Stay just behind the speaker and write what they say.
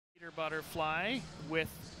Butterfly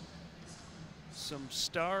with some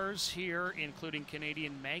stars here, including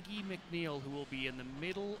Canadian Maggie MacNeil, who will be in the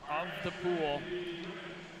middle of the pool.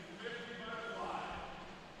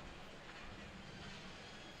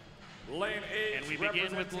 Lane 8. And we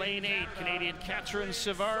begin with lane 8, Canadian Catherine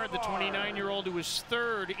Savard, the 29-year-old who was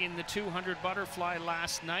third in the 200 butterfly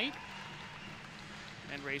last night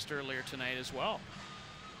and raced earlier tonight as well.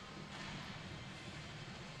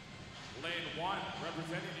 Lane 1,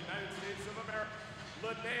 representing the United States of America,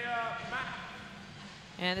 Linnea Mack.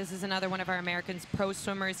 And this is another one of our Americans pro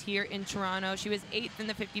swimmers here in Toronto. She was 8th in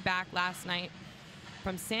the 50 back last night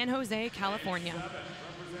from San Jose, California.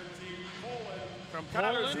 From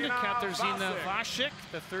Poland, Katarzyna Wasik,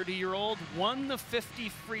 the 30-year-old, won the 50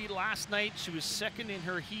 free last night. She was second in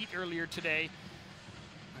her heat earlier today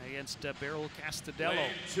against Beryl Castadello.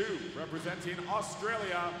 Lane 2, representing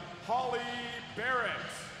Australia, Holly Barrett.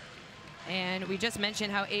 And we just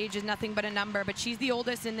mentioned how age is nothing but a number, but she's the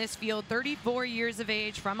oldest in this field, 34 years of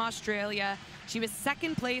age, from Australia. She was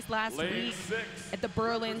second place last week at the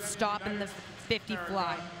Berlin stop in the 50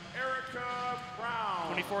 fly. Erica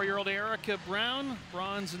Brown. 24-year-old Erica Brown,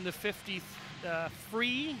 bronze in the 50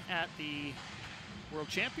 free at the World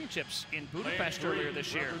Championships in Budapest earlier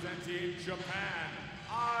this year. Representing Japan,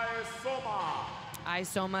 Ai Soma. Ai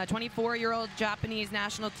Soma, 24-year-old Japanese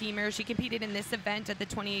national teamer. She competed in this event at the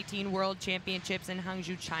 2018 World Championships in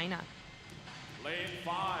Hangzhou, China. Lane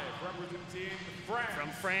 5, representing France. From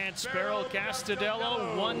France, Beryl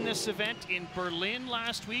Castadello won this event in Berlin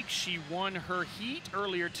last week. She won her heat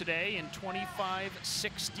earlier today in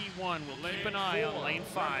 25.61. We'll keep an eye on lane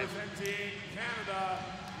 5. Representing Canada,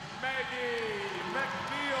 Maggie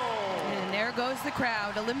MacNeil. And there goes the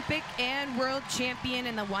crowd. Olympic and world champion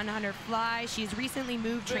in the 100 fly. She's recently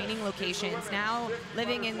moved training locations, now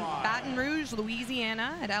living in Baton Rouge,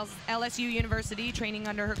 Louisiana at LSU University, training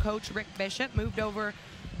under her coach, Rick Bishop. Moved over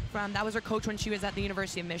from, that was her coach when she was at the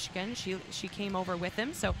University of Michigan. She came over with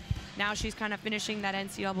him. So now she's kind of finishing that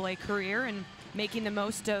NCAA career and making the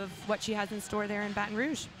most of what she has in store there in Baton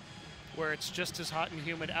Rouge, where it's just as hot and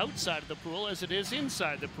humid outside of the pool as it is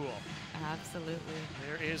inside the pool. Absolutely.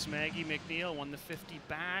 There is Maggie MacNeil, won the 50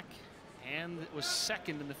 back and was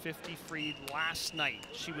second in the 50 free last night.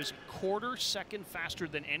 She was a quarter second faster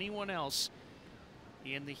than anyone else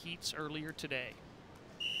in the heats earlier today.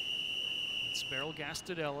 It's Beryl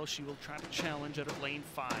Castadello. She will try to challenge out of lane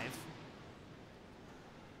 5.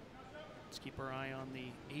 Let's keep our eye on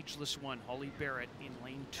the ageless one, Holly Barrett, in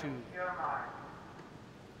lane 2.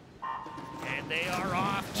 And they are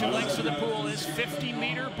off. 2 lengths of the pool is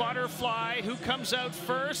 50-meter butterfly. Who comes out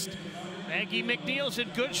first? Maggie MacNeil's in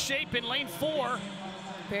good shape in lane 4.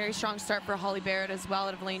 Very strong start for Holly Barrett as well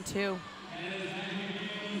out of lane 2.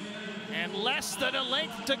 And less than a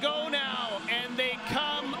length to go now. And they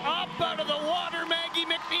come up out of the water. Maggie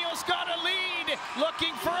MacNeil's got a lead.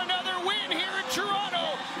 Looking for another win here in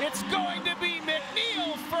Toronto. It's going to be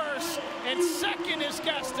MacNeil first. And second is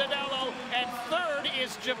Castadello. And third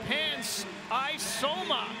is Japan's Ai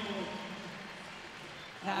Soma.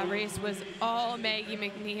 That race was all Maggie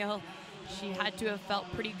MacNeil. She had to have felt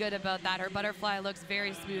pretty good about that. Her butterfly looks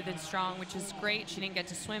very smooth and strong, which is great. She didn't get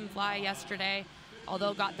to swim fly yesterday,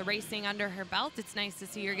 although got the racing under her belt. It's nice to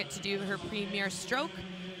see her get to do her premier stroke,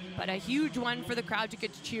 but a huge one for the crowd to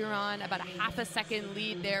get to cheer on. About a half a second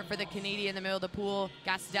lead there for the Canadian in the middle of the pool.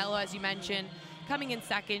 Castadello, as you mentioned, coming in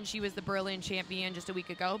second. She was the Berlin champion just a week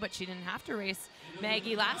ago, but she didn't have to race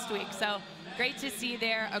Maggie last week. So great to see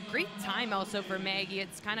there. A great time also for Maggie.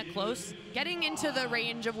 It's kind of close, getting into the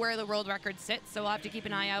range of where the world record sits. So we'll have to keep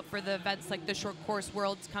an eye out for the events like the short course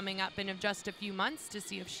worlds coming up in just a few months to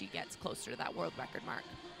see if she gets closer to that world record mark.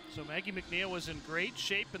 So Maggie MacNeil was in great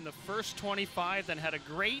shape in the first 25, then had a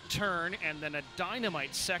great turn and then a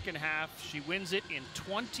dynamite second half. She wins it in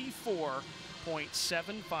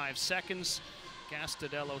 24.75 seconds.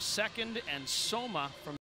 Castadello second, and Soma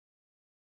from